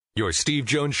Your Steve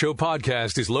Jones Show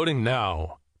podcast is loading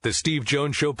now. The Steve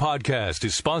Jones Show podcast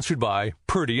is sponsored by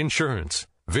Purdy Insurance.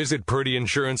 Visit Purdy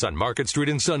Insurance on Market Street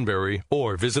in Sunbury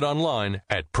or visit online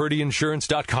at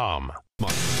purdyinsurance.com.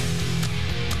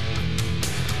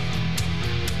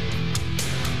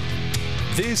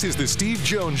 This is the Steve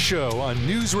Jones Show on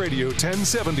News Radio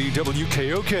 1070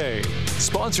 WKOK.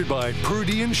 Sponsored by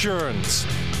Purdy Insurance.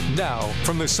 Now,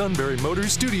 from the Sunbury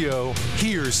Motors Studio,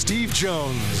 here's Steve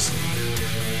Jones.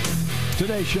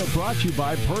 Today's show brought to you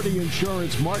by Purdy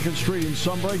Insurance, Market Street in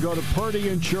Sunbury. Go to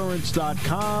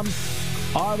purdyinsurance.com.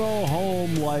 Auto,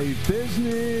 home, life,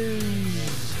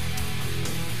 business,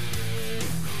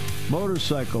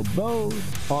 motorcycle, boat,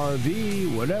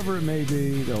 RV, whatever it may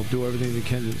be. They'll do everything they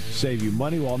can to save you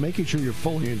money while making sure you're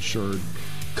fully insured.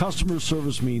 Customer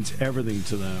service means everything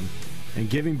to them. And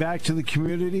giving back to the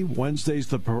community, Wednesday's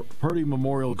the Purdy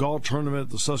Memorial Golf Tournament at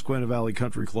the Susquehanna Valley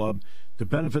Country Club to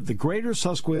benefit the Greater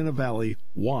Susquehanna Valley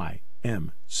YMCA.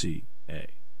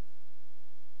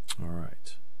 All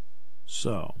right.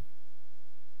 So,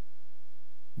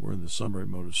 we're in the Sunbury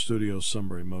Motors studio.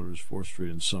 Sunbury Motors, 4th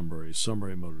Street in Sunbury.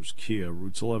 Sunbury Motors Kia,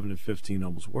 routes 11 and 15,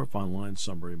 Elmsworth Wharf, online,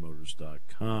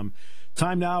 sunburymotors.com.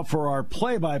 Time now for our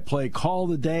play-by-play call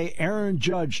of the day. Aaron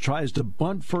Judge tries to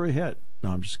bunt for a hit.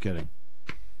 No, I'm just kidding.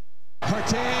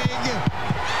 Hartig. Off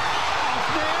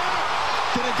there.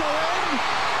 Did it go in?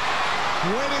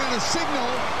 Waiting on a signal.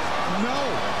 No.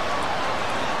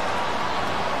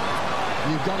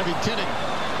 You've got to be kidding.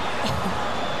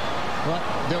 Well,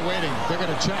 they're waiting. They're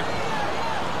going to check.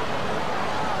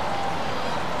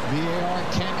 VAR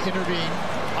can't intervene.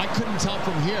 I couldn't tell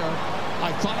from here.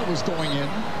 I thought it was going in,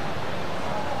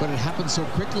 but it happened so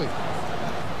quickly.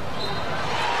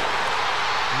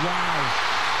 Wow.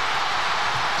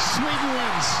 Sweden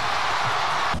wins.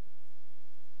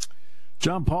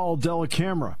 John Paul Della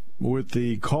Camera with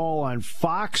the call on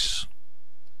Fox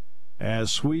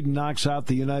as Sweden knocks out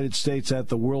the United States at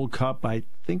the World Cup. I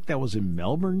think that was in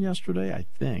Melbourne yesterday, I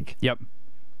think. Yep.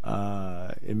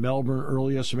 In Melbourne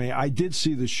early yesterday. I did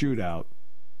see the shootout.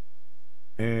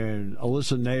 And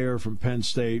Alyssa Nair from Penn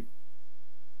State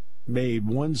made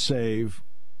one save.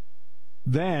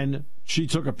 Then she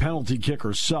took a penalty kick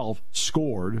herself,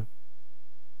 scored.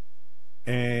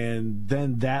 And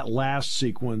then that last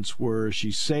sequence where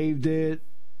she saved it,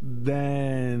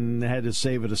 then had to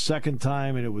save it a second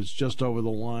time, and it was just over the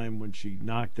line when she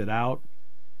knocked it out.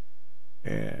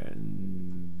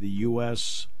 And the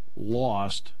U.S.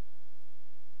 lost.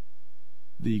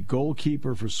 The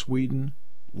goalkeeper for Sweden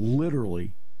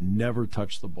literally never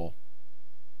touched the ball.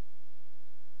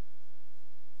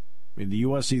 I mean, the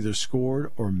U.S. either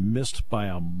scored or missed by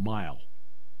a mile.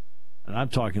 And I'm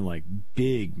talking like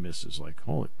big misses, like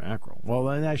holy mackerel. Well,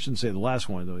 I shouldn't say the last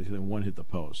one, though. One hit the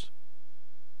post.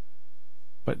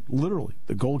 But literally,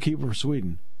 the goalkeeper for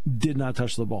Sweden did not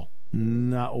touch the ball.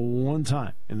 Not one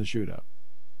time in the shootout.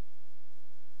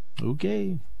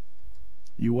 Okay.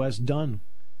 U.S. done.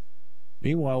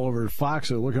 Meanwhile, over at Fox,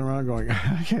 they're looking around going,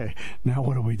 okay, now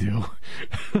what do we do?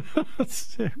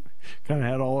 Kind of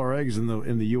had all our eggs in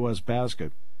the U.S.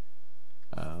 basket.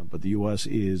 But the U.S.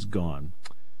 is gone.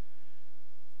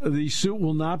 The suit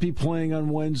will not be playing on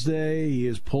Wednesday. He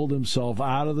has pulled himself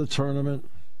out of the tournament.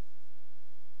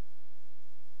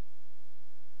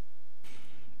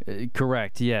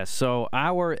 Correct, yes. So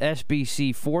our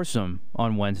SBC foursome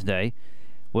on Wednesday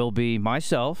will be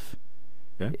myself.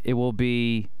 Okay. It will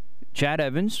be Chad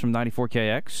Evans from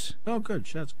 94KX. Oh, good.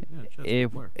 Chad's good. Yeah, Chad's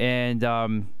good player. And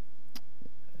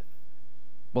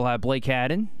we'll have Blake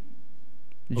Haddon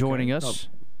joining us.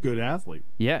 Oh, good athlete.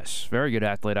 Yes, very good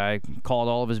athlete. I called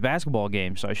all of his basketball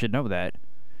games, so I should know that.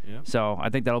 Yep. So I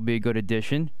think that'll be a good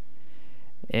addition.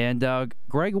 And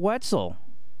Greg Wetzel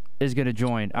is going to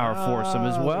join our foursome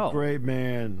as well. Great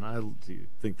man. I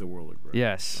think the world of Greg.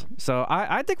 Yes. So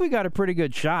I think we got a pretty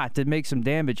good shot to make some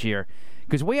damage here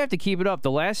because we have to keep it up.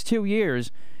 The last 2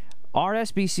 years, our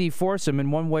SBC foursome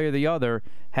in one way or the other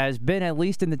has been at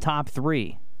least in the top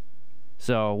 3.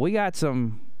 So we got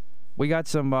some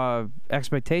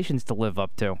expectations to live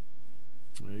up to.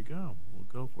 There you go. We'll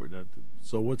go for that.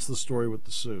 So what's the story with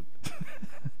the suit?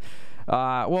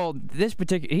 Well, this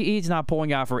particular he's not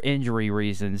pulling out for injury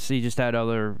reasons. He just had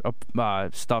other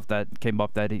stuff that came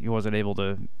up that he wasn't able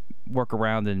to work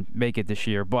around and make it this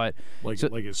year. But like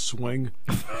his swing.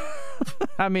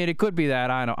 I mean, it could be that.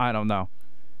 I don't know.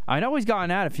 I know he's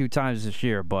gotten out a few times this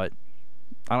year, but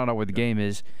I don't know where the game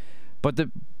is. But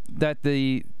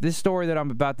this story that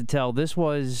I'm about to tell,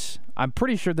 I'm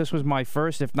pretty sure this was my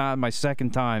first, if not my second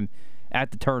time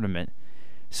at the tournament.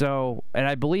 So, and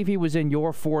I believe he was in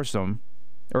your foursome,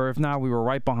 or if not, we were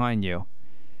right behind you.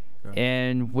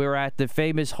 and we're at the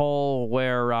famous hole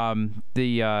where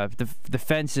the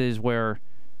fence is where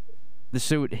the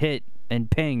suit hit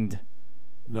and pinged.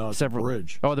 No, it's a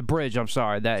bridge. Oh, the bridge. I'm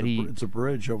sorry. It's a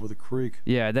bridge over the creek.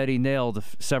 Yeah, that he nailed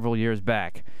several years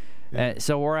back. Yeah.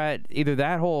 So we're at either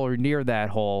that hole or near that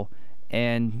hole,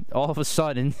 and all of a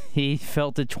sudden he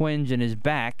felt a twinge in his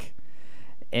back,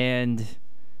 and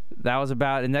that was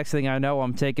about. The next thing I know,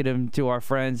 I'm taking him to our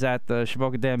friends at the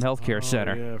Shaboka Dam Healthcare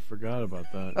Center. Yeah, I forgot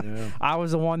about that. Yeah, I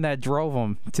was the one that drove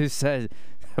him to said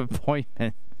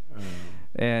appointment,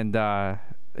 and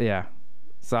yeah.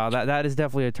 So that is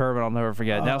definitely a turn I'll never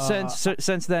forget. Now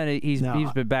since then he's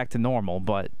been back to normal,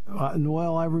 but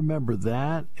well, I remember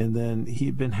that, and then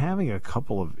he'd been having a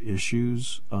couple of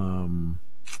issues, and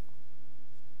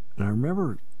I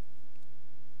remember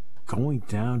going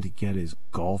down to get his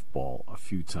golf ball a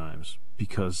few times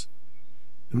because,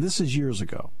 and this is years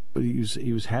ago, but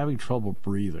he was having trouble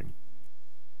breathing,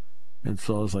 and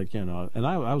so I was like, and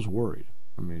I was worried.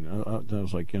 I mean, I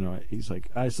was like, he's like,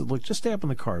 I said, look, just stay up in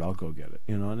the cart. I'll go get it.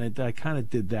 And I kind of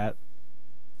did that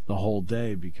the whole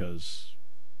day because,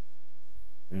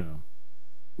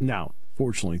 now,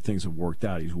 fortunately, things have worked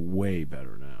out. He's way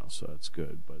better now, so that's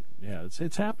good. But, yeah,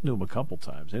 it's happened to him a couple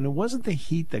times. And it wasn't the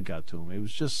heat that got to him. It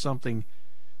was just something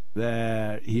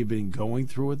that he had been going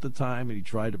through at the time, and he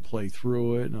tried to play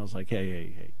through it. And I was like,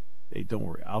 hey, don't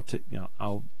worry. I'll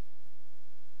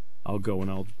go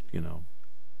and I'll,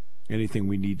 anything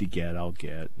we need to get, I'll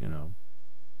get, And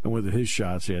with his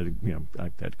shots, he had to,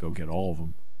 I had to go get all of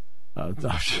them.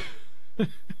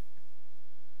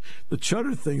 The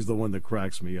Chutter thing's the one that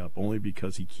cracks me up, only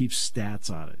because he keeps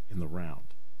stats on it in the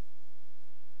round.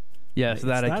 Yes,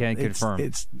 that I can confirm.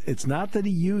 It's not that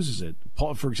he uses it.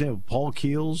 For example, Paul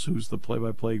Keels, who's the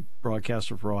play-by-play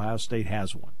broadcaster for Ohio State,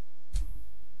 has one.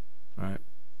 All right,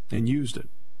 and used it.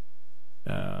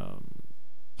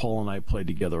 Paul and I played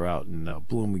together out in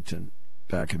Bloomington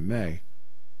back in May,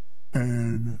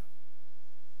 and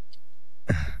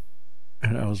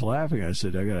I was laughing. I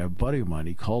said, I got a buddy of mine.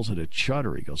 He calls it a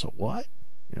chutter. He goes, a what?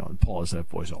 And Paul has that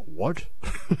voice, a what?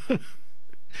 I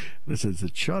said, it's a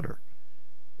chutter.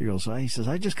 He says,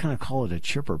 I just kind of call it a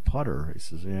chipper putter. He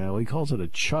says, yeah, well, he calls it a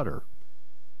chutter.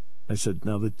 I said,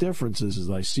 now the difference is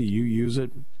I see you use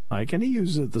it. And he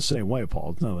uses it the same way,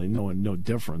 Paul. No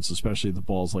difference, especially if the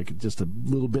ball's like just a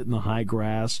little bit in the high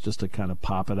grass, just to kind of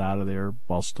pop it out of there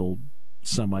while still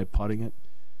semi-putting it.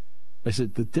 I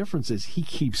said, the difference is he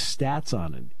keeps stats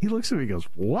on it. He looks at me and goes,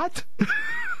 what?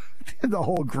 And the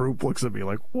whole group looks at me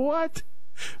like, what?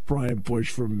 Brian Bush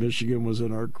from Michigan was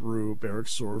in our group. Eric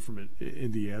Soar from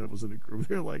Indiana was in the group.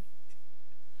 They're like,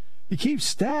 he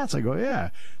keeps stats. I go, yeah.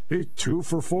 He's 2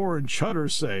 for 4 in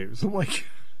chutter saves. I'm like,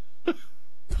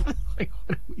 what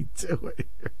are we doing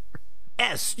here?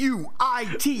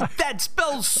 S-U-I-T, that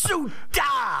spells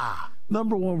Suta!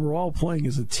 Number one, we're all playing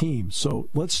as a team. So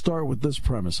let's start with this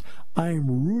premise. I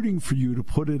am rooting for you to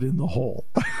put it in the hole.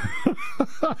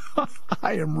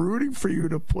 I am rooting for you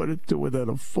to put it to within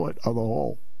a foot of the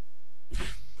hole.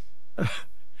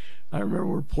 I remember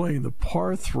we're playing the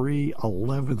par 3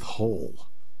 11th hole.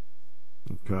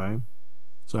 Okay?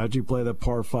 So after you play that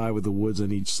par 5 with the woods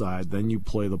on each side, then you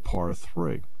play the par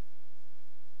 3.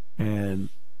 And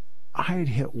I had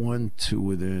hit one to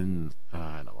within,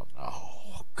 I don't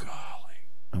know, golly,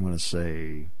 I'm going to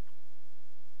say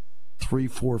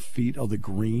 3-4 feet of the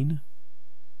green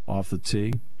off the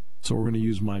tee. So we're going to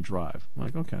use my drive. I'm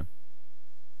like, okay.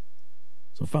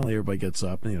 So finally everybody gets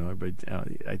up,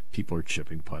 and, people are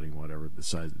chipping, putting, whatever they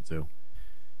decide to do.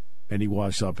 And he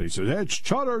walks up and he says, it's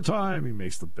chutter time. He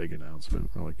makes the big announcement.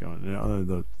 We're like,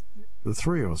 the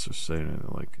three of us are saying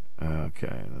it like,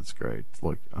 okay, that's great.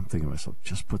 Look, I'm thinking to myself,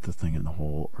 just put the thing in the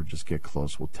hole or just get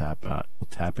close. We'll tap out. We'll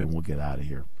tap in. We'll get out of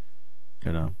here.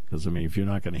 Because, if you're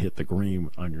not going to hit the green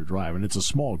on your drive, and it's a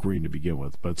small green to begin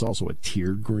with, but it's also a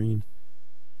tiered green.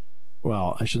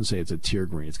 Well, I shouldn't say it's a tiered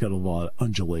green. It's got a lot of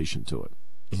undulation to it.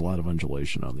 There's a lot of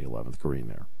undulation on the 11th green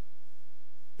there.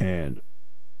 And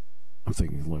I'm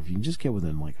thinking, look, if you can just get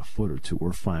within like a foot or two,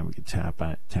 we're fine. We can tap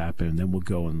in, then we'll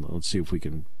go and let's see if we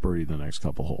can birdie the next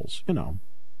couple holes. And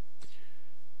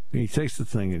he takes the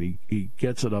thing and he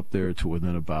gets it up there to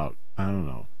within about, I don't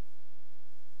know,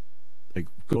 it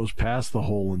goes past the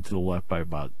hole and to the left by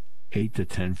about 8 to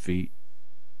 10 feet.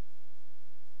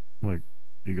 Like,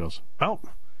 he goes, well,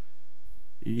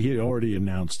 he had already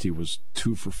announced he was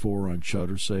 2 for 4 on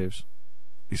chutter saves.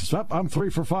 He says, oh, I'm 3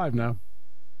 for 5 now.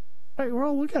 Hey, we're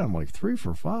all looking at him like 3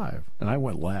 for 5. And I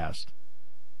went last.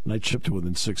 And I chipped to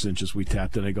within 6 inches. We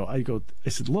tapped it. I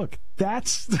said, look,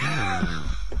 that's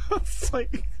it's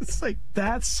like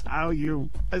that's how you.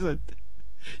 I said,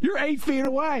 You're 8 feet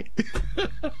away.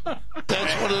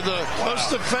 That's one of the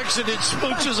most affectionate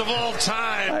smooches of all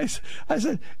time. I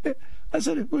said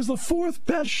it was the fourth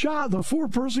best shot, the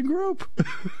 4-person group.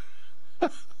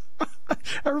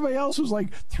 Everybody else was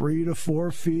like 3 to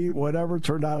 4 feet, whatever.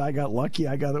 Turned out I got lucky.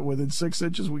 I got it within 6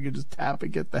 inches. We could just tap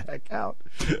and get the heck out.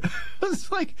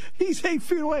 It's like, he's 8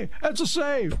 feet away. That's a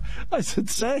save. I said,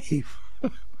 save.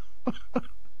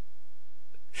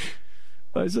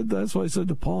 I said, that's what I said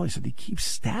to Paul. I said, he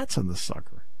keeps stats on the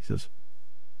sucker. He says,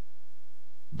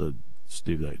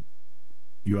 Steve,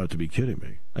 you have to be kidding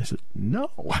me. I said, no,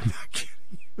 I'm not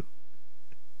kidding you.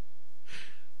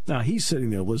 Now, he's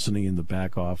sitting there listening in the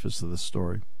back office of the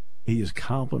story. He is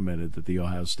complimented that the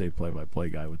Ohio State play-by-play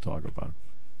guy would talk about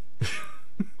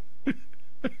it.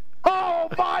 Oh,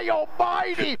 my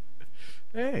almighty!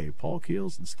 Hey, Paul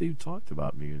Keels and Steve talked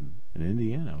about me in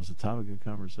Indiana. It was a topic of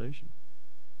conversation.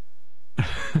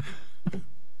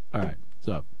 All right,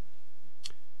 so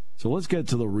let's get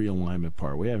to the realignment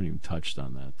part. We haven't even touched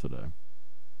on that today.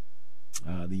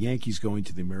 The Yankees going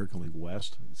to the American League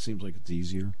West. It seems like it's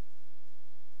easier.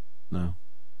 No.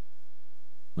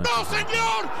 No,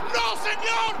 senor! No,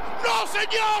 senor! No,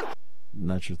 senor!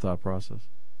 Not your thought process?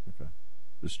 Okay.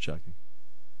 Just checking.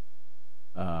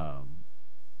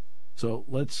 So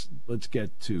let's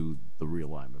get to the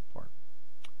realignment part.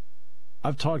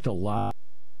 I've talked a lot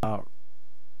about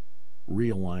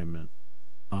realignment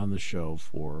on the show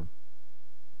for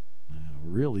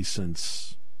really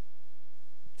since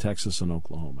Texas and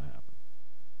Oklahoma happened.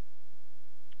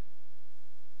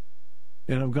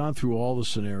 And I've gone through all the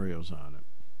scenarios on it.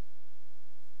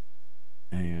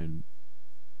 And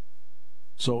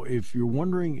so if you're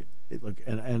wondering, look,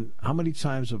 and how many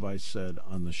times have I said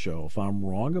on the show, if I'm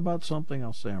wrong about something,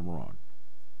 I'll say I'm wrong.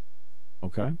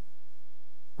 Okay?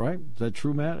 Right? Is that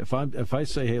true, Matt? If I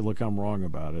say, hey, look, I'm wrong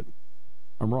about it,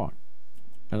 I'm wrong.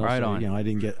 And I'll right say, on. You know, I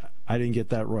didn't get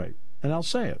that right. And I'll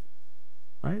say it.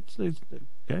 Right?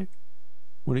 Okay?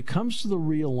 When it comes to the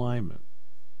realignment,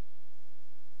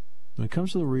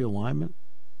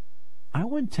 I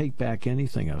wouldn't take back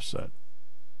anything I've said.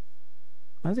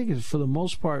 I think for the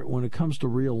most part, when it comes to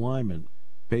realignment,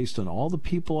 based on all the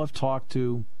people I've talked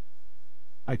to,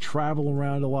 I travel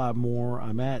around a lot more.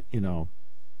 I'm at, there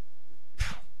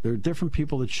are different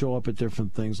people that show up at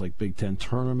different things like Big Ten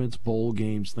tournaments, bowl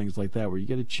games, things like that, where you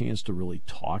get a chance to really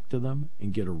talk to them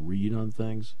and get a read on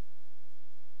things.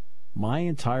 My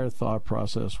entire thought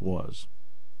process was,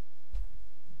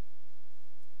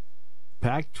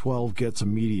 Pac-12 gets a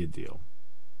media deal,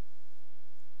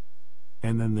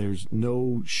 and then there's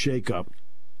no shakeup.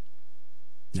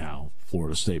 Now,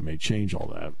 Florida State may change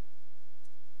all that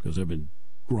because they've been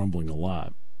grumbling a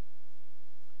lot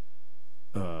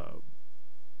for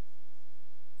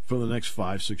the next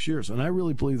 5-6 years, and I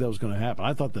really believe that was going to happen.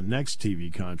 I thought the next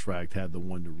TV contract had the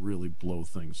one to really blow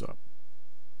things up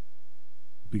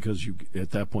because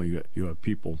at that point you have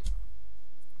people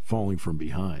falling from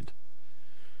behind.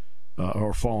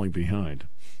 Or falling behind.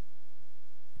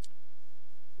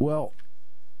 Well,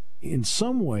 in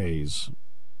some ways,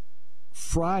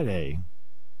 Friday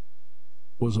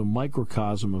was a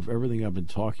microcosm of everything I've been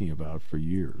talking about for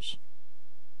years.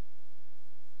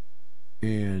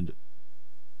 And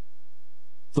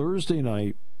Thursday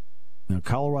night, now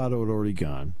Colorado had already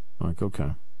gone. I'm like,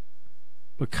 okay.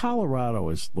 But Colorado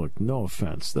is, look, no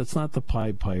offense, that's not the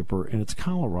Pied Piper, and it's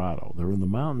Colorado. They're in the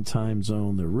Mountain Time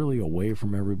Zone. They're really away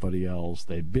from everybody else.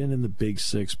 They've been in the Big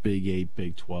 6, Big 8,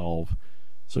 Big 12.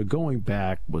 So going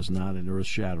back was not an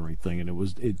earth-shattering thing,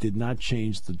 and it did not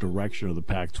change the direction of the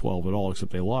Pac-12 at all,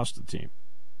 except they lost the team.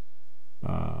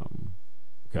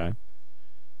 Okay.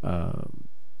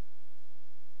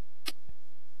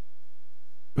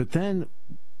 But then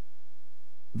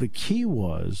the key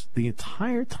was the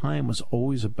entire time was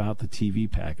always about the TV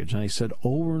package. And I said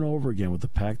over and over again with the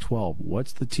Pac-12,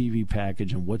 what's the TV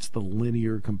package and what's the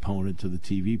linear component to the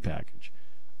TV package?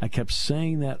 I kept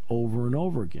saying that over and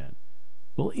over again.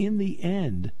 Well, in the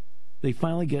end, they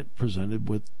finally get presented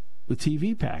with the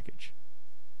TV package.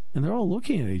 And they're all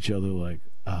looking at each other like,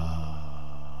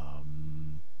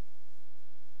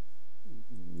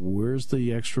 where's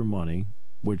the extra money?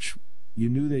 Which you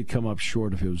knew they'd come up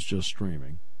short if it was just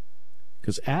streaming.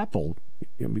 Because Apple,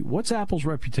 what's Apple's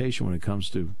reputation when it comes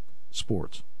to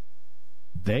sports?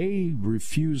 They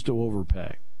refuse to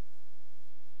overpay.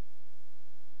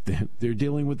 They're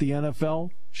dealing with the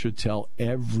NFL. Should tell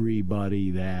everybody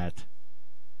that.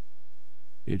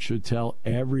 It should tell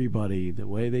everybody the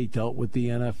way they dealt with the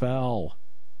NFL.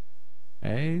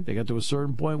 Hey, they got to a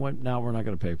certain point, went, now we're not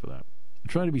going to pay for that.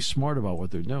 They're trying to be smart about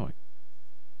what they're doing.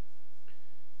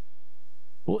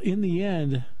 Well, in the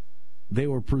end, they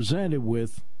were presented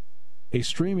with a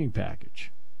streaming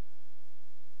package.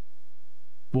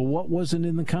 Well, what wasn't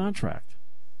in the contract?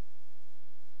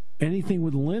 Anything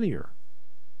with linear.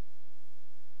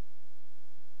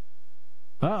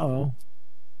 Uh-oh.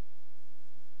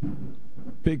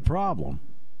 Big problem.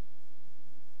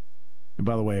 And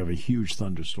by the way, I have a huge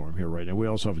thunderstorm here right now. We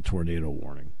also have a tornado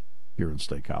warning here in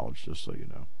State College, just so you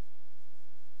know.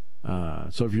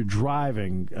 So if you're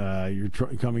driving,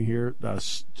 coming here,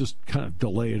 just kind of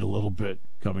delay it a little bit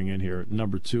coming in here.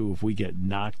 Number two, if we get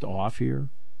knocked off here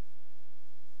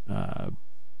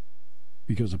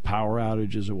because of power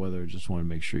outages or weather, I just want to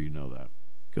make sure you know that,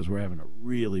 because we're having a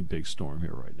really big storm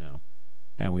here right now,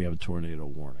 and we have a tornado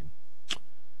warning.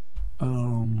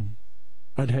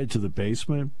 I'd head to the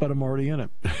basement, but I'm already in it.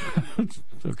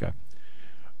 Okay.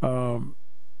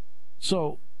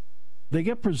 So they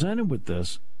get presented with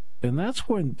this, and that's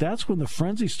when the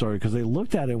frenzy started, because they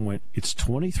looked at it and went, it's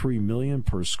 $23 million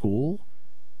per school,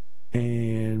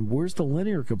 and where's the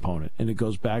linear component? And it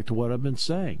goes back to what I've been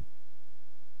saying.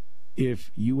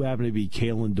 If you happen to be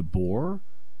Kalen DeBoer,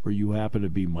 or you happen to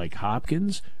be Mike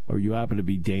Hopkins, or you happen to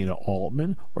be Dana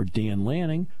Altman or Dan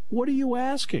Lanning, what are you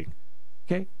asking?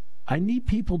 Okay, I need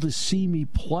people to see me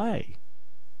play.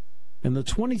 And the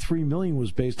 $23 million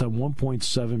was based on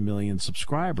 1.7 million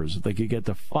subscribers. If they could get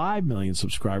to 5 million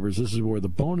subscribers, this is where the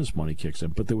bonus money kicks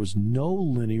in. But there was no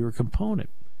linear component.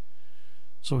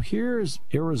 So here's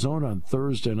Arizona on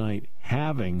Thursday night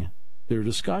having their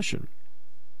discussion.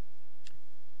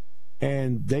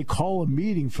 And they call a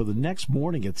meeting for the next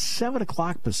morning at 7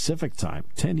 o'clock Pacific time,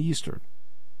 10 Eastern.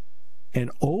 And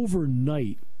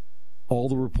overnight, all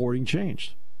the reporting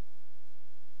changed.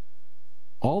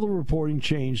 All the reporting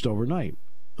changed overnight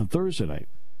on Thursday night.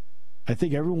 I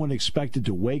think everyone expected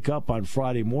to wake up on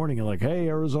Friday morning and like, hey,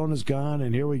 Arizona's gone,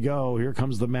 and here we go. Here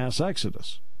comes the mass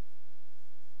exodus.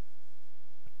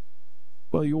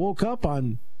 Well, you woke up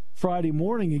on Friday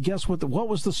morning, and guess what? What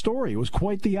was the story? It was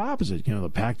quite the opposite. You know, the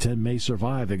Pac-10 may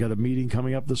survive. They got a meeting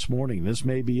coming up this morning. This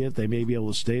may be it. They may be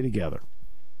able to stay together.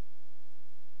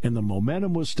 And the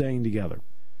momentum was staying together.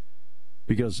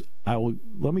 Because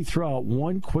let me throw out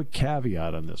one quick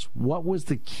caveat on this. What was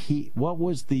the key? What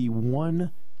was the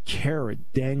one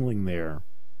carrot dangling there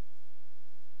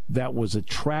that was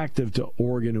attractive to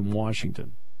Oregon and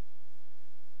Washington?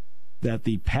 That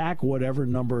the Pac, whatever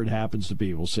number it happens to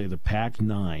be, we'll say the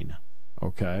Pac-9,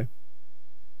 okay?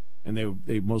 And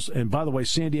and by the way,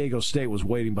 San Diego State was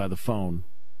waiting by the phone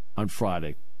on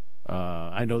Friday.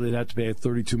 I know they'd have to pay a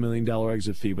 $32 million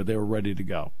exit fee, but they were ready to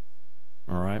go.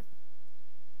 All right.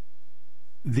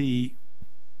 The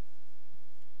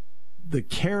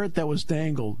carrot that was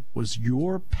dangled was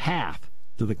your path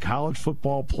to the college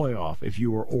football playoff, if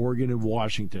you were Oregon and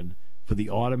Washington, for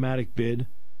the automatic bid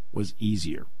was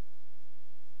easier.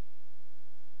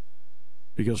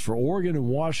 Because for Oregon and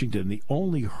Washington, the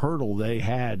only hurdle they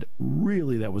had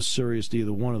really that was serious to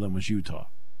either one of them was Utah.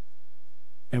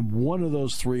 And one of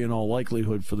those three, in all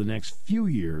likelihood, for the next few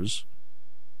years,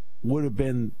 would have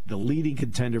been the leading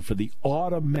contender for the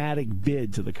automatic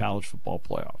bid to the college football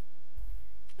playoff.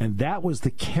 And that was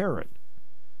the carrot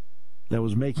that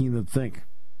was making them think.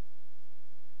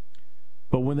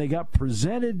 But when they got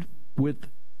presented with,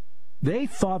 they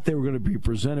thought they were going to be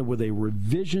presented with a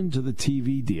revision to the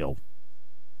TV deal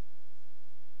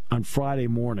on Friday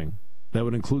morning that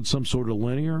would include some sort of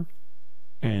linear.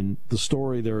 And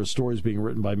there are stories being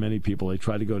written by many people. They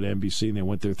tried to go to NBC, and they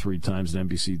went there 3 times, and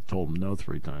NBC told them no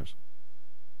 3 times.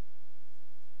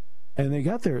 And they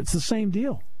got there. It's the same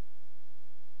deal.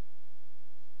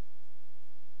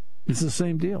 It's the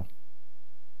same deal.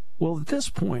 Well, at this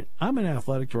point, I'm an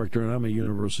athletic director, and I'm a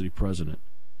university president.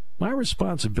 My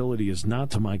responsibility is not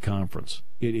to my conference.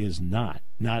 It is not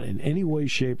in any way,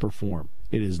 shape, or form.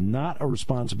 It is not a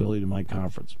responsibility to my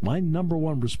conference. My number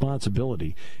one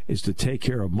responsibility is to take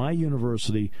care of my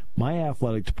university, my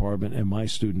athletic department, and my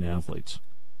student athletes.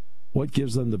 What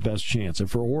gives them the best chance? And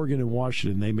for Oregon and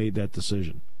Washington, they made that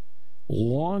decision.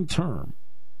 Long term,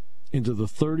 into the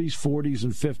 30s, 40s,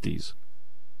 and 50s,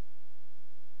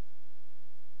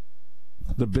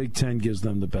 the Big Ten gives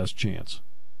them the best chance.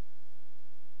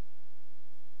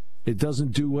 It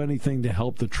doesn't do anything to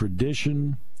help the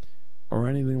tradition or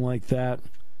anything like that.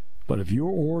 But if you're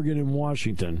Oregon and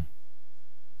Washington,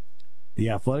 the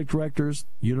athletic directors,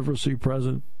 university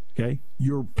president, okay,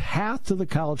 your path to the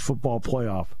college football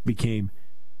playoff became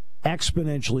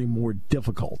exponentially more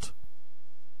difficult.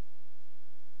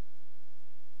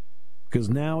 Because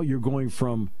now you're going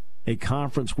from a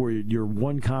conference where your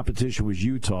one competition was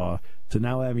Utah to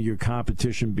now having your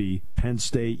competition be Penn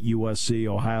State, USC,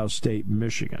 Ohio State,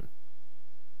 Michigan,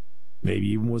 maybe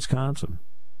even Wisconsin.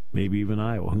 maybe even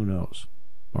Iowa. Who knows?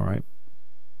 All right.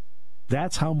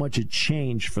 That's how much it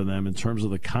changed for them in terms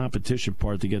of the competition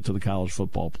part to get to the college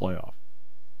football playoff.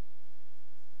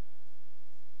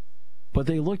 But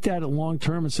they looked at it long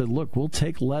term and said, look, we'll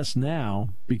take less now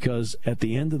because at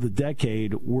the end of the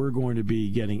decade, we're going to be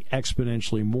getting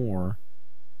exponentially more.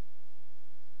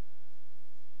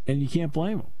 And you can't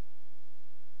blame them.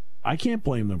 I can't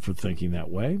blame them for thinking that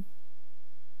way.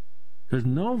 Because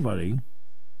nobody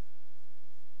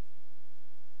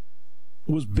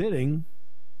was bidding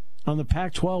on the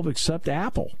Pac-12 except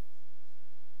Apple.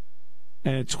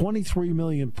 And at $23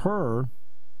 million per,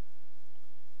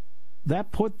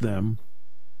 that put them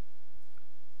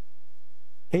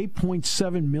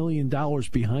 $8.7 million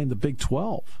behind the Big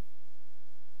 12.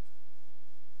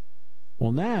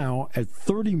 Well, now at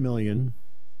 $30 million,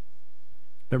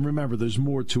 and remember, there's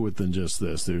more to it than just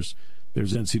this. There's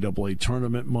NCAA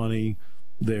tournament money.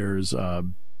 There's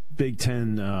Big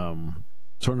Ten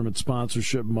tournament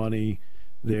sponsorship money.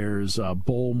 There's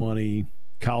bowl money,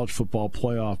 college football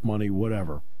playoff money,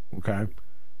 whatever. Okay?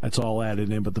 That's all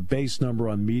added in. But the base number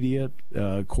on media,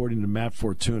 according to Matt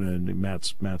Fortuna, and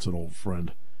Matt's an old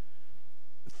friend,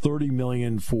 $30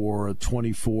 million for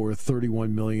 24,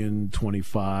 $31 million,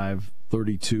 25,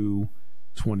 32,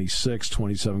 26,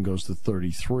 27 goes to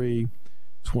 33,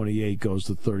 28 goes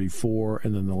to 34,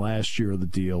 and then the last year of the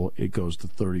deal, it goes to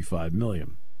 $35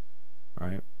 million. All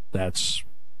right? That's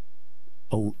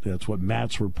what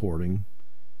Matt's reporting,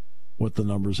 what the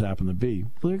numbers happen to be.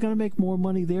 They're going to make more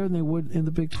money there than they would in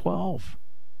the Big 12.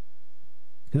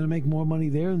 They're going to make more money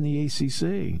there than the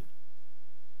ACC.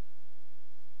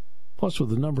 Plus, with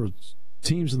the number of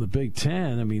teams in the Big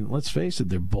 10, I mean, let's face it,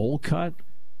 they're bowl cut.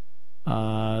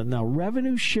 Now,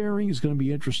 revenue sharing is going to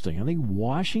be interesting. I think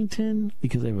Washington,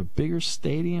 because they have a bigger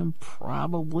stadium,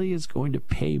 probably is going to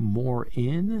pay more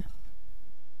in.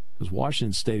 Because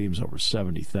Washington Stadium's over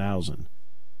 70,000.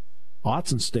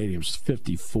 Autzen Stadium's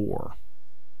 54.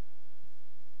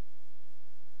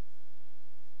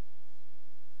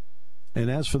 And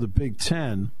as for the Big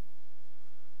Ten,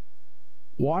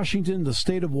 Washington, the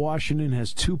state of Washington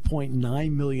has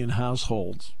 2.9 million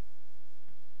households.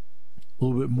 A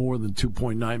little bit more than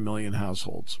 2.9 million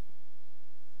households.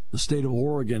 The state of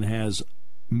Oregon has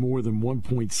more than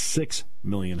 1.6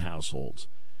 million households.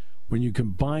 When you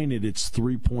combine it, it's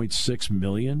 3.6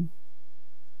 million.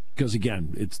 Because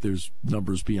again, there's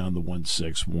numbers beyond the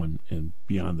 1.6 and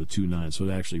beyond the 2.9, so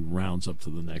it actually rounds up to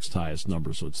the next highest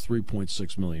number. So it's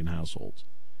 3.6 million households.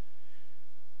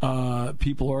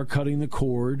 People are cutting the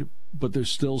cord, but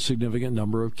there's still a significant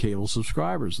number of cable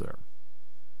subscribers there.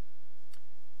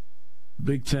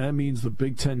 Big Ten means the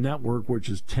Big Ten network, which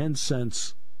is 10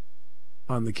 cents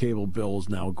on the cable bill, is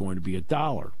now going to be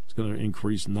 $1. It's going to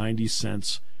increase 90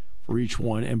 cents for each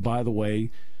one. And by the way,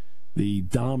 the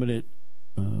dominant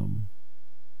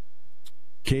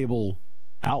cable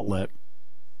outlet,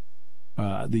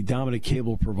 the dominant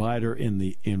cable provider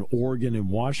in Oregon and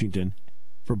Washington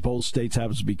for both states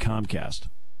happens to be Comcast.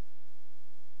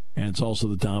 And it's also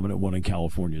the dominant one in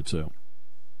California, too.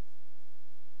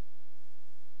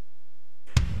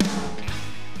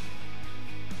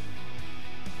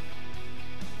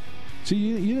 See,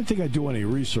 you didn't think I'd do any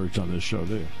research on this show,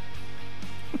 do you?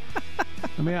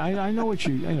 I mean, I know what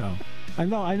you know. I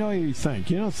know how you think.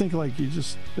 You don't think like you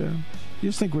just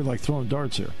think we're like throwing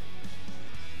darts here.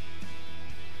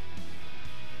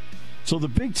 So the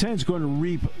Big Ten's going to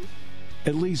reap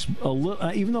at least a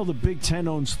little, even though the Big Ten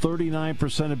owns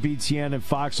 39% of BTN and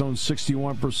Fox owns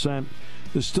 61%,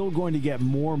 they're still going to get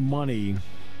more money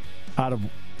out of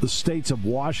the states of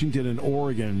Washington and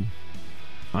Oregon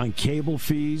on cable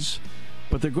fees.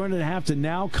 But they're going to have to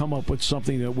now come up with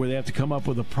something where they have to come up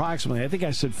with approximately, I think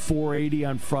I said 480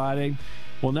 on Friday.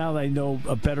 Well, now they know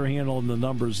a better handle on the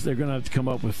numbers. They're going to have to come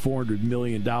up with $400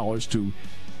 million to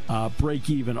break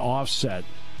even offset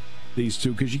these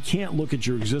two, because you can't look at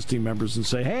your existing members and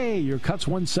say, hey, your cut's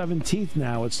 1/17th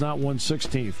now. It's not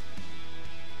 1/16th.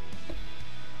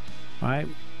 All right?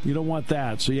 You don't want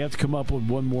that. So you have to come up with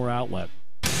one more outlet.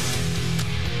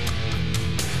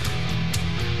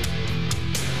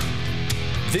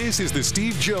 This is the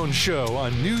Steve Jones Show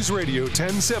on News Radio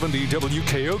 1070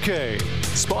 WKOK.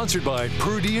 Sponsored by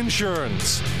Purdy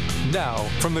Insurance. Now,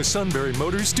 from the Sunbury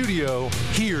Motors Studio,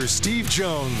 here's Steve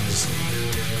Jones.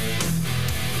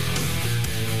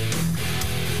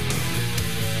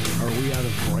 Are we out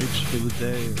of grapes for the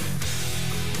day?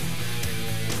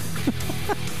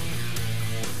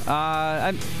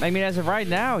 I mean, as of right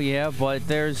now, yeah, but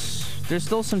there's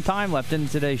still some time left in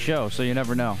today's show, so you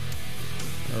never know.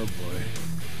 Oh, boy.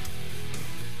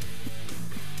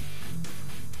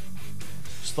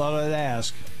 Just thought I'd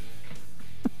ask.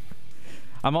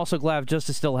 I'm also glad just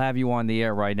to still have you on the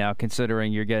air right now,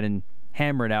 considering you're getting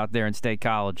hammered out there in State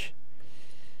College.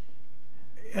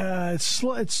 It's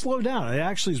slowed down. It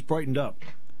actually has brightened up.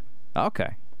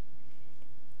 Okay.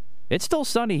 It's still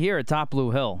sunny here at Top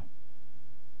Blue Hill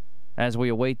as we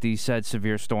await these said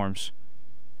severe storms.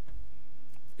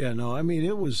 Yeah, no, I mean,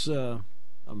 it was,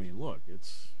 look,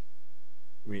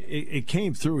 it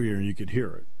came through here and you could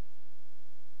hear it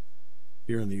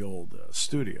here in the old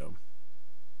studio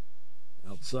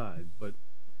outside. But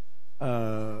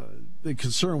the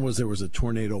concern was there was a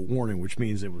tornado warning, which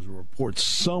means there was a report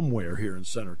somewhere here in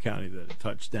Center County that it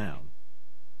touched down.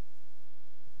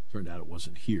 Turned out it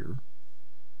wasn't here.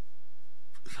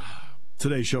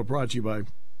 Today's show brought to you by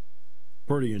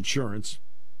Purdy Insurance.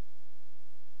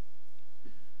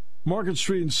 Market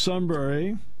Street in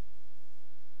Sunbury.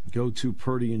 Go to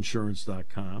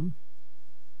purdyinsurance.com.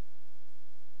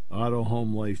 Auto,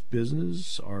 home, life,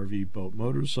 business, RV, boat,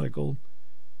 motorcycle.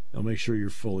 They'll make sure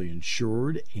you're fully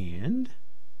insured, and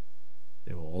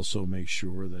they will also make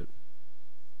sure that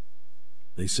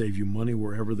they save you money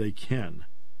wherever they can.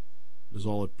 It's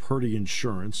all at Purdy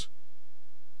Insurance.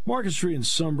 Market Street in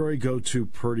Sunbury, go to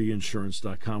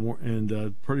purdyinsurance.com.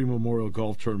 And Purdy Memorial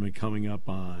Golf Tournament coming up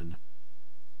on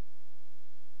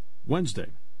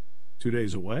Wednesday, 2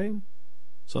 days away.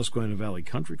 Susquehanna Valley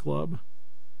Country Club.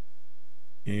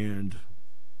 And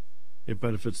it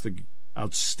benefits the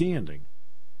outstanding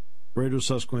Greater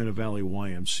Susquehanna Valley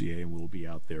YMCA, and we'll be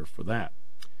out there for that.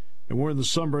 And we're in the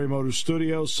Sunbury Motors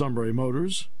studio, Sunbury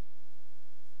Motors,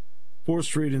 4th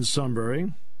Street in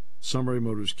Sunbury. Sunbury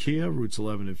Motors Kia, routes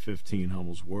 11 and 15,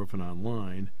 Hummel's Wharf, and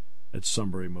online at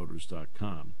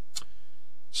sunburymotors.com.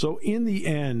 So in the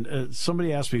end,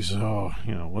 somebody asked me,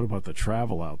 what about the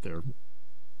travel out there?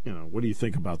 What do you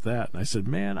think about that? And I said,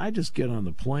 man, I just get on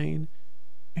the plane,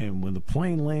 and when the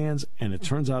plane lands and it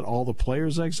turns out all the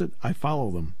players exit, I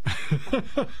follow them.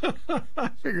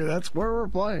 I figure that's where we're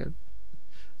playing.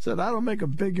 Said, I don't make a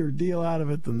bigger deal out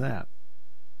of it than that.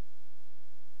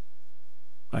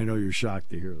 I know you're shocked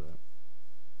to hear that.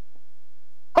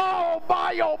 Oh,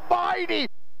 my almighty!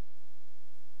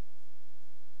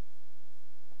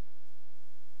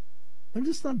 I'm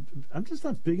just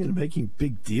not big into making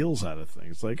big deals out of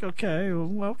things. Like, okay,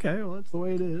 well, that's the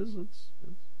way it is. Let's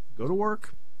go to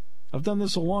work. I've done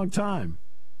this a long time.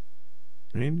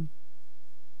 I mean,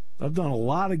 I've done a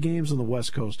lot of games on the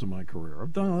West Coast of my career.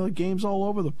 I've done games all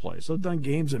over the place. I've done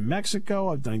games in Mexico.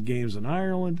 I've done games in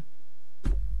Ireland.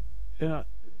 Yeah.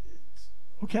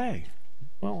 Okay.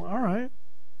 Well, all right.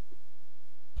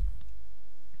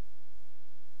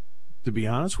 To be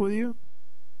honest with you,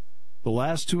 the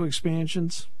last two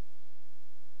expansions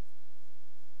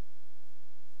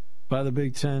by the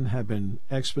Big Ten have been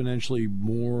exponentially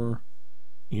more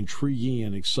intriguing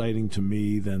and exciting to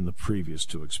me than the previous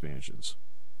two expansions.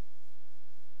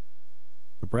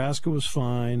 Nebraska was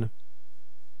fine.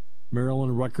 Maryland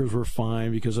and Rutgers were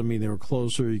fine because, they were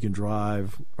closer. You can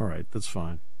drive. All right, that's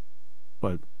fine.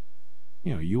 But,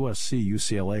 USC,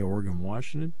 UCLA, Oregon,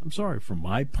 Washington, I'm sorry, from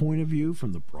my point of view,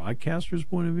 from the broadcaster's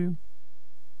point of view,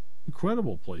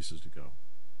 incredible places to go.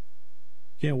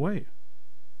 Can't wait.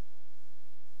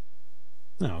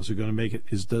 Now, is it going to make it?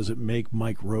 Does it make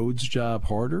Mike Rhodes' job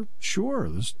harder? Sure.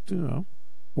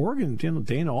 Oregon,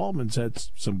 Dana Altman's had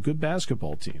some good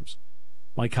basketball teams.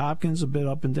 Mike Hopkins a bit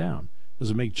up and down. Does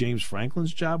it make James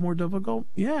Franklin's job more difficult?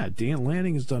 Yeah, Dan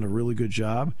Lanning has done a really good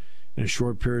job in a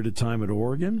short period of time at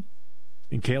Oregon.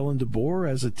 And Kalen DeBoer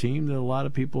has a team that a lot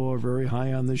of people are very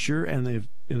high on this year, and they've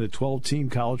in the 12-team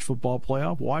college football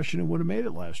playoff, Washington would have made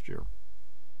it last year.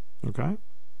 Okay?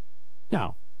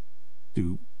 Now,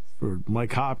 for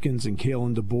Mike Hopkins and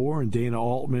Kalen DeBoer and Dana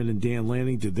Altman and Dan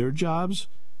Lanning, did their jobs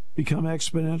become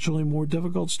exponentially more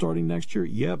difficult starting next year?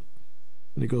 Yep.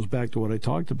 And it goes back to what I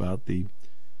talked about, the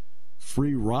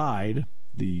free ride,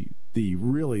 the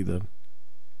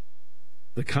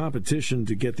competition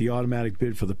to get the automatic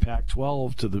bid for the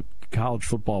Pac-12 to the college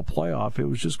football playoff. It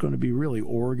was just going to be really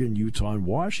Oregon, Utah, and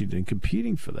Washington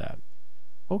competing for that.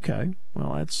 Okay,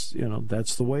 well,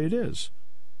 that's the way it is.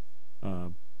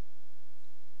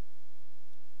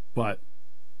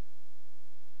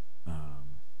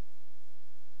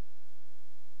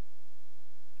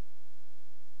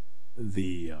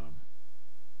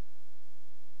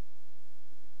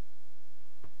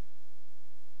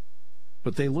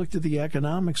 But they looked at the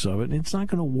economics of it, and it's not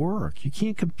going to work. You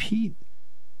can't compete.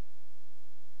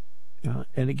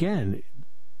 And again,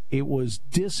 it was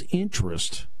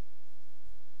disinterest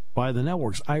by the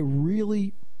networks. I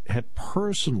really have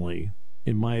personally,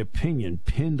 in my opinion,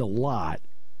 pinned a lot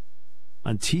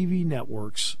on TV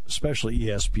networks, especially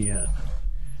ESPN,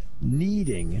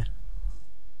 needing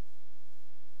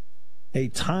a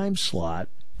time slot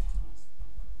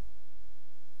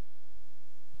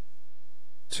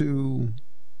to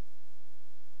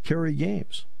carry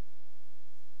games.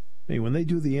 I mean, when they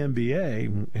do the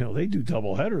NBA, they do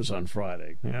double headers on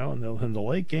Friday, and the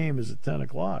late game is at 10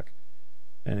 o'clock.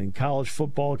 And in college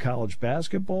football, college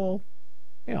basketball,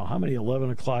 how many 11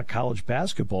 o'clock college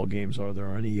basketball games are there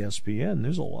on ESPN?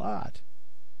 There's a lot.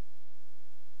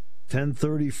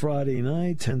 10:30 Friday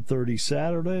night, 10:30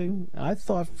 Saturday. I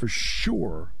thought for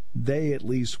sure they at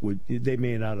least would. They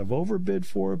may not have overbid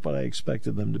for it, but I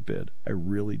expected them to bid. I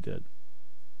really did.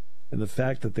 And the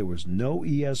fact that there was no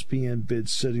ESPN bid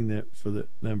sitting there for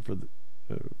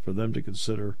them to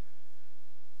consider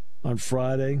on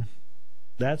Friday,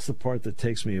 that's the part that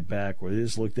takes me aback, where they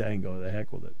just looked at it and go, the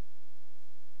heck with it.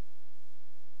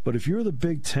 But if you're the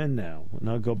Big Ten now, and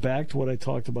I'll go back to what I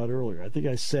talked about earlier. I think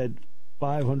I said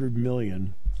 $500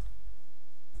 million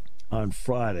on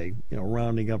Friday,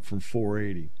 rounding up from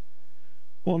 480.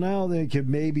 Well, now they could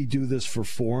maybe do this for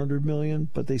 $400 million,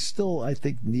 but they still, I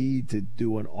think, need to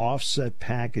do an offset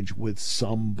package with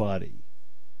somebody.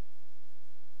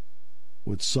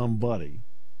 And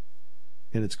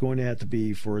it's going to have to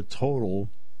be for a total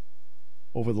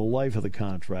over the life of the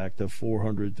contract of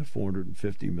 $400 to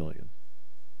 $450 million.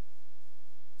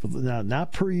 Now,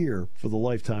 not per year, for the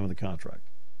lifetime of the contract.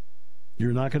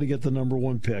 You're not going to get the number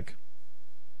one pick.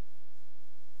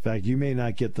 In fact, you may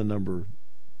not get one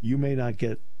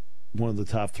of the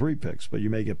top 3 picks, but you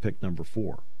may get pick number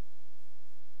 4.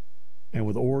 And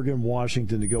with Oregon,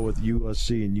 Washington to go with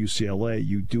USC and UCLA,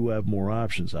 you do have more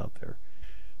options out there.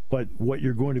 But what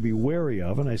you're going to be wary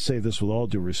of, and I say this with all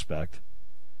due respect,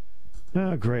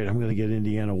 great, I'm going to get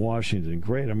Indiana, Washington.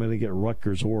 Great, I'm going to get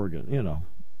Rutgers, Oregon.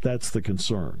 That's the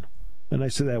concern. And I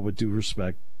say that with due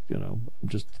respect.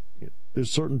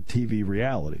 There's certain TV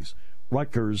realities.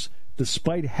 Rutgers,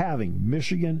 despite having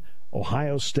Michigan,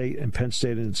 Ohio State, and Penn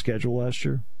State in its schedule last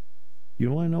year,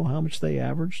 you want to know how much they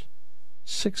averaged?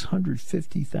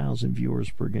 650,000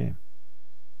 viewers per game.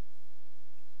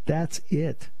 That's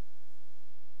it.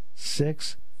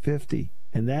 650.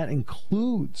 And that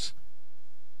includes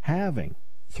having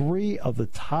 3 of the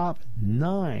top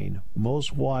 9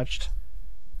 most watched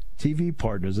TV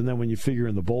partners. And then when you figure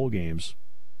in the bowl games,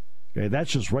 okay,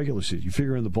 that's just regular season. You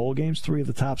figure in the bowl games, 3 of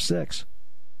the top 6.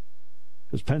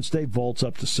 Because Penn State vaults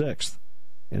up to 6th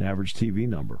in average TV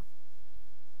number.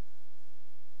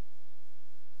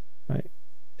 Right?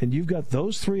 And you've got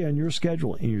those 3 on your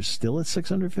schedule, and you're still at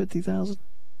 650,000?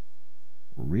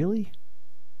 Really?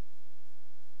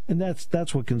 And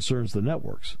that's what concerns the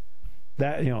networks.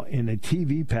 That, in a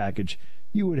TV package,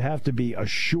 you would have to be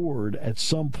assured at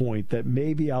some point that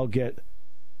maybe I'll get,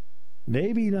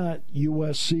 maybe not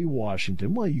USC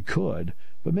Washington. Well, you could,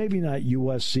 but maybe not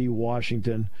USC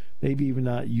Washington, maybe even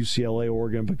not UCLA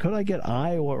Oregon, but could I get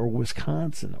Iowa or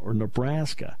Wisconsin or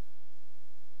Nebraska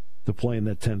to play in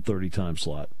that 10:30 time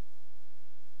slot?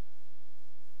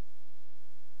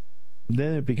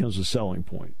 Then it becomes a selling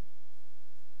point.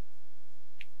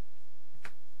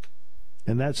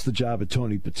 And that's the job of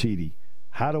Tony Petitti.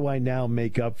 How do I now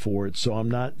make up for it so I'm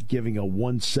not giving a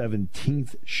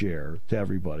 1/17th share to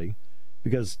everybody?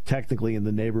 Because technically in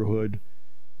the neighborhood,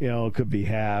 it could be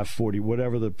half, 40,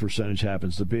 whatever the percentage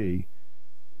happens to be.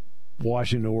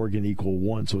 Washington, Oregon equal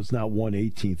 1, so it's not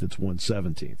 1/18th, it's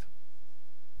 1/17th.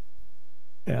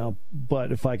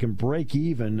 But if I can break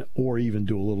even or even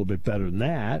do a little bit better than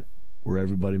that, where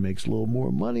everybody makes a little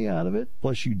more money out of it,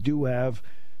 plus you do have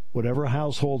whatever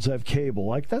households have cable.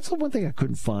 Like, that's the one thing I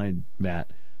couldn't find,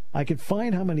 Matt. I could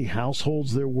find how many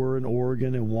households there were in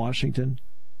Oregon and Washington.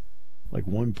 Like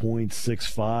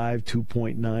 1.65,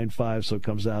 2.95, so it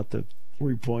comes out to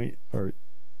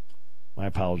my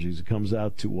apologies, it comes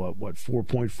out to what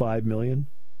 4.5 million?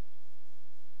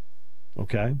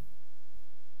 Okay?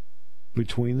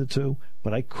 Between the two.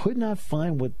 But I could not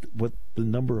find what the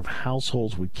number of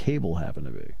households with cable happen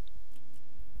to be.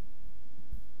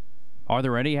 Are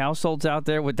there any households out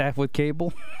there with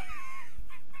cable?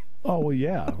 Oh, well,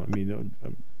 yeah. I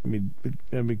mean,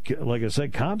 like I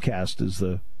said, Comcast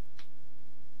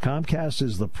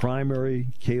is the primary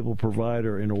cable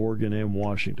provider in Oregon and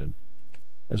Washington,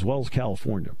 as well as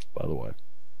California, by the way.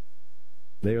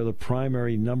 They are the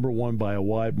primary number 1 by a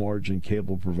wide margin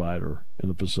cable provider in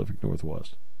the Pacific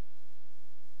Northwest.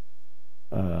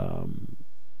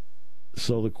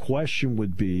 So the question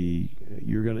would be,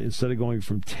 you're going to, instead of going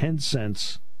from 10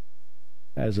 cents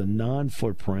as a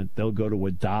non-footprint, they'll go to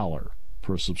 $1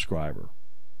 per subscriber.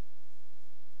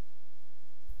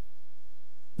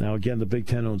 Now, again, the Big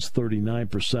Ten owns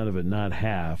 39% of it, not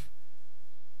half.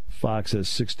 Fox has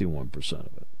 61%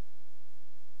 of it.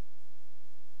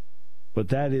 But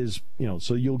that is,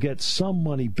 so you'll get some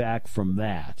money back from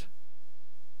that.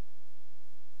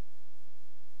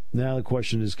 Now the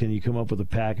question is, can you come up with a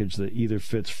package that either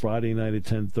fits Friday night at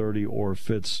 10:30 or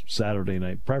fits Saturday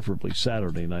night, preferably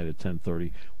Saturday night at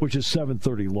 10:30, which is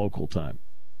 7:30 local time?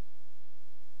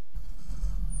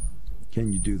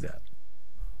 Can you do that?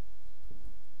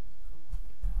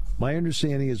 My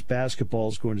understanding is basketball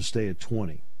is going to stay at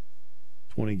 20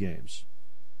 games.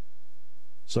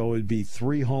 So it'd be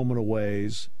 3 home and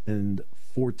aways and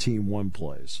 14 one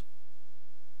plays.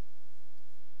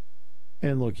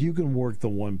 And look, you can work the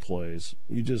one plays.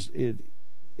 It'd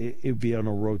be on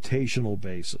a rotational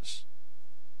basis.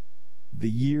 The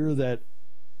year that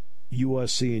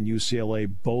USC and UCLA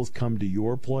both come to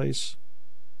your place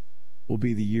will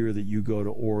be the year that you go to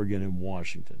Oregon and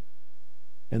Washington.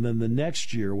 And then the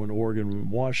next year when Oregon and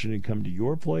Washington come to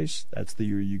your place, that's the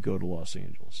year you go to Los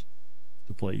Angeles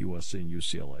to play USC and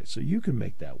UCLA. So you can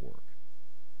make that work.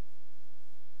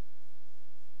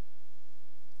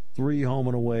 3 home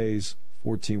and aways,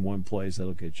 14 one plays,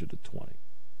 that'll get you to 20.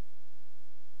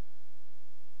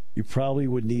 You probably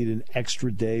would need an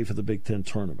extra day for the Big Ten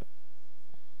tournament.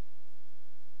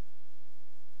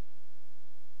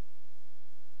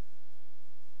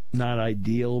 Not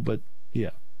ideal, but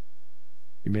yeah.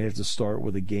 You may have to start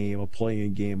with a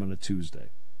playing game on a Tuesday.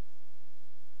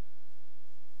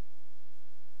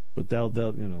 But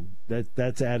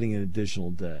that's adding an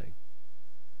additional day.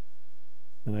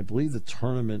 And I believe the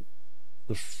tournament,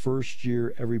 the first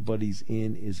year everybody's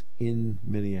in is in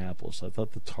Minneapolis. I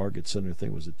thought the Target Center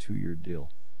thing was a 2-year deal.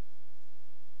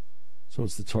 So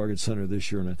it's the Target Center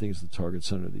this year, and I think it's the Target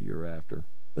Center the year after.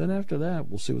 Then after that,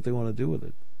 we'll see what they want to do with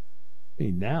it. I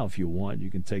mean, now, if you want,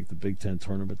 you can take the Big Ten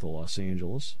tournament to Los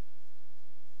Angeles.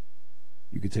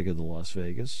 You could take it to Las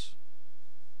Vegas.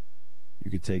 You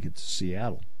could take it to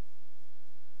Seattle.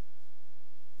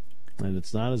 And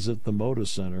it's not as if the Moda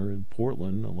Center in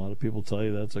Portland, a lot of people tell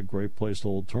you that's a great place to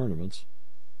hold tournaments.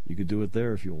 You could do it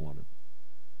there if you wanted.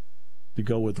 To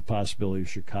go with the possibility of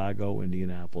Chicago,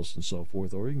 Indianapolis, and so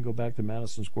forth. Or you can go back to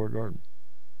Madison Square Garden.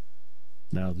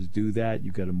 Now, to do that,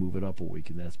 you've got to move it up a week,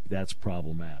 and that's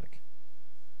problematic.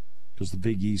 Because the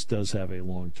Big East does have a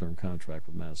long-term contract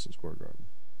with Madison Square Garden.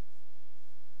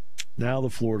 Now the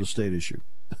Florida State issue.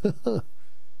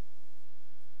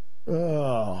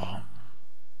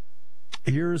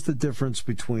 Here's the difference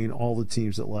between all the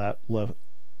teams that left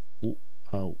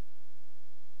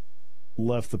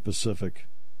the Pacific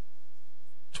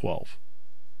 12.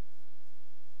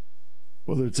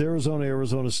 Whether it's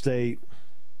Arizona State,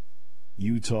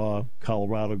 Utah,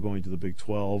 Colorado going to the Big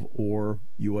 12, or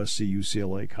USC,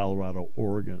 UCLA, Colorado,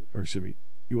 Oregon, or excuse me,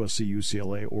 USC,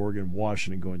 UCLA, Oregon,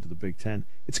 Washington going to the Big 10,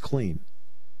 it's clean.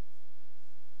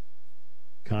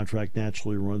 Contract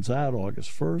naturally runs out August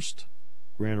 1st.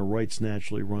 Grant of rights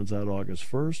naturally runs out August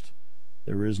 1st.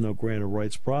 There is no grant of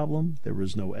rights problem. There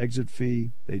is no exit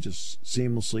fee. They just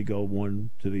seamlessly go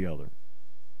one to the other.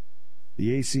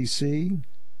 The ACC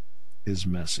is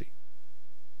messy.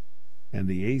 And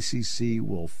the ACC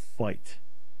will fight.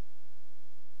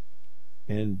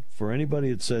 And for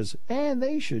anybody that says,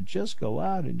 they should just go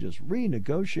out and just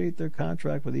renegotiate their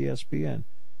contract with ESPN.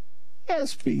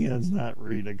 ESPN's not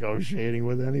renegotiating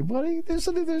with anybody. They're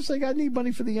saying, I need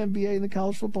money for the NBA and the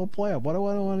college football playoff. What do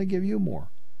I want to give you more?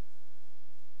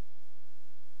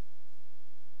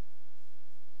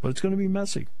 But it's going to be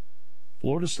messy.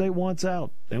 Florida State wants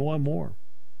out. They want more.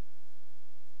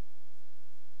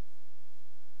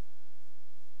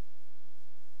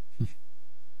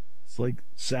 It's like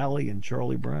Sally and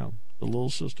Charlie Brown, the little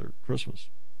sister, Christmas.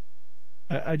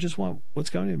 I just want what's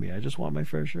coming to me. I just want my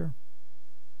fair share.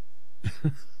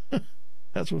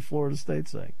 That's what Florida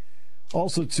State's saying.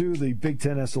 Also, too, the Big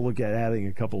Ten has to look at adding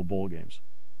a couple of bowl games.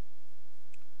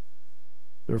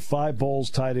 There are 5 bowls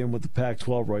tied in with the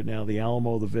Pac-12 right now: the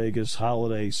Alamo, the Vegas,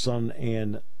 Holiday, Sun,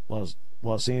 and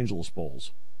Los Angeles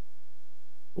bowls.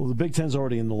 Well, the Big Ten's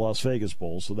already in the Las Vegas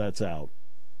Bowl, so that's out.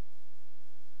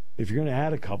 If you're going to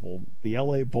add a couple, the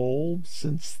LA Bowl,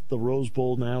 since the Rose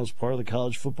Bowl now is part of the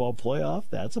college football playoff,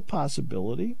 that's a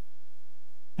possibility.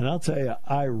 And I'll tell you,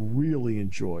 I really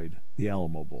enjoyed the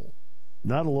Alamo Bowl.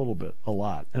 Not a little bit, a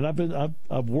lot. And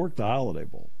I've worked the Holiday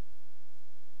Bowl.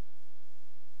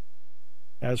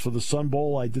 As for the Sun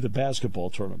Bowl, I did a basketball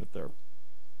tournament there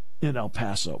in El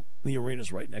Paso. The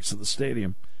arena's right next to the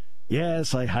stadium.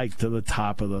 Yes, I hiked to the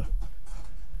top of the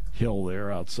hill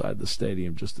there outside the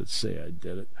stadium just to say I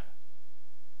did it.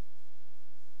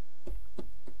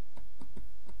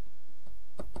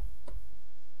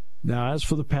 Now, as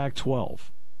for the Pac-12,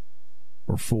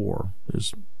 or 4,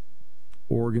 there's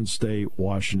Oregon State,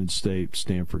 Washington State,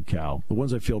 Stanford, Cal. The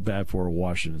ones I feel bad for are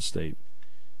Washington State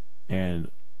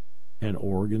and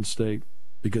Oregon State,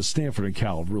 because Stanford and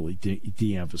Cal have really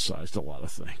de-emphasized a lot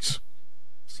of things.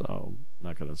 So I'm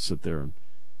not going to sit there and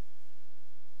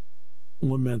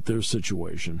lament their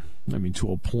situation. I mean,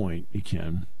 to a point, you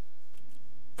can.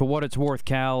 For what it's worth,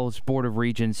 Cal's Board of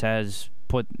Regents has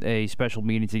put a special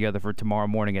meeting together for tomorrow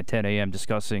morning at 10 a.m.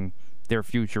 discussing their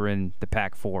future in the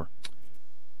Pac-4.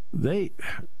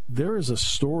 There is a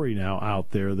story now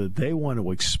out there that they want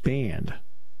to expand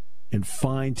and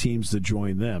find teams to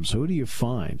join them. So who do you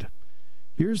find?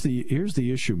 Here's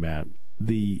the issue, Matt.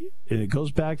 And it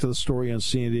goes back to the story on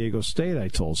San Diego State I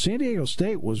told. San Diego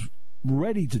State was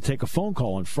ready to take a phone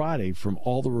call on Friday from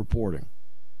all the reporting.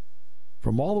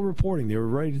 From all the reporting, they were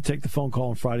ready to take the phone call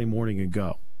on Friday morning and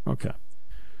go. Okay.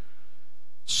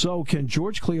 So can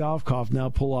George Kliavkoff now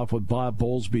pull off what Bob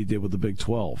Bowlesby did with the Big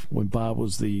 12 when Bob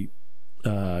was the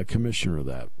commissioner of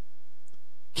that?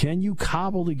 Can you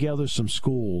cobble together some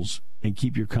schools and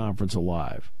keep your conference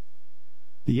alive?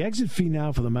 The exit fee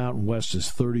now for the Mountain West is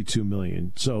 $32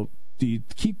 million. So do you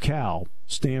keep Cal,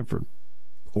 Stanford,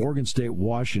 Oregon State,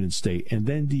 Washington State, and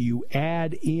then do you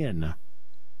add in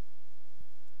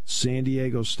San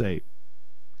Diego State,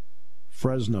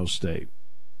 Fresno State,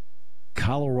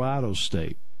 Colorado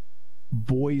State,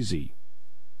 Boise,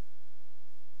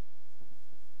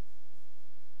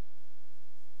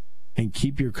 and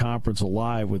keep your conference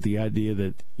alive with the idea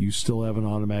that you still have an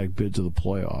automatic bid to the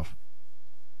playoff?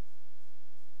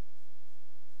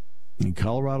 In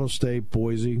Colorado State,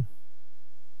 Boise,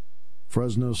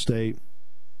 Fresno State,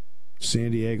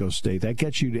 San Diego State, that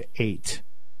gets you to 8.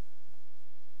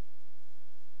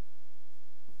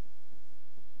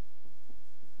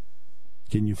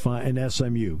 Can you find an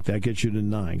SMU? That gets you to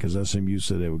 9 because SMU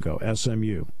said they would go.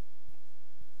 SMU.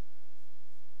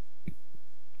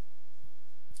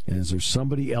 And is there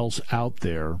somebody else out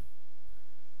there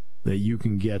that you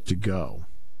can get to go?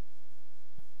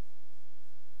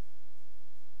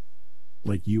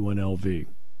 Like UNLV.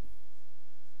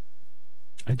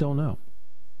 I don't know.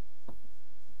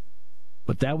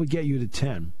 But that would get you to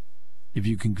 10 if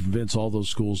you can convince all those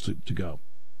schools to go.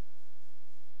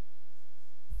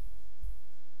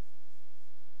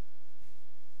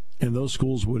 And those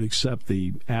schools would accept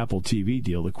the Apple TV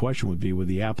deal. The question would be, would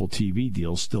the Apple TV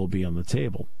deal still be on the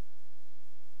table?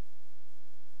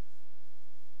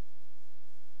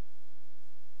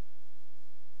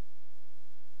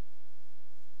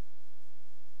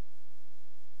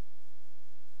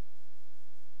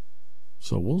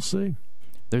 So we'll see.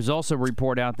 There's also a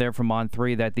report out there from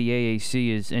On3 that the AAC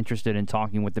is interested in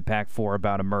talking with the Pac-4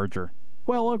 about a merger.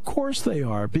 Well, of course they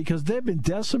are, because they've been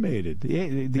decimated.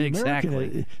 The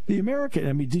Exactly. American.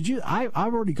 I mean, I've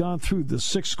already gone through the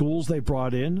 6 schools they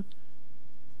brought in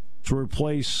to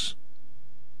replace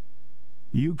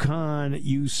UConn,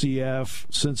 UCF,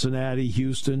 Cincinnati,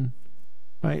 Houston.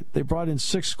 Right? They brought in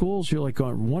 6 schools. You're like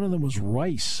going, one of them was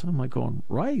Rice. I'm like going,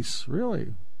 Rice?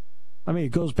 Really? I mean,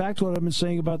 it goes back to what I've been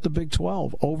saying about the Big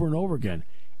 12 over and over again.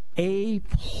 A+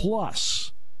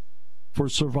 for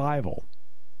survival.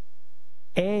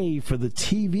 A for the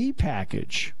TV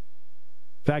package.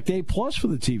 In fact, A+ for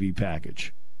the TV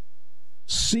package.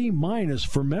 C-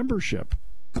 for membership.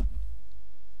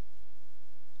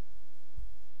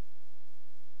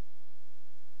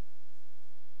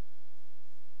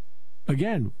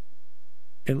 Again,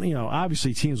 and, you know,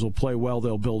 obviously teams will play well.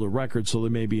 They'll build a record, so there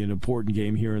may be an important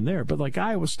game here and there. But, like,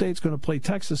 Iowa State's going to play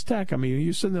Texas Tech. I mean,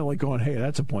 you're sitting there, like, going, hey,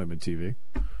 that's appointment TV.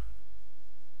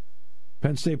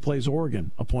 Penn State plays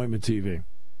Oregon, appointment TV.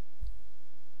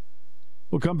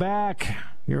 We'll come back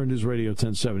here on News Radio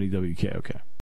 1070 WKOK.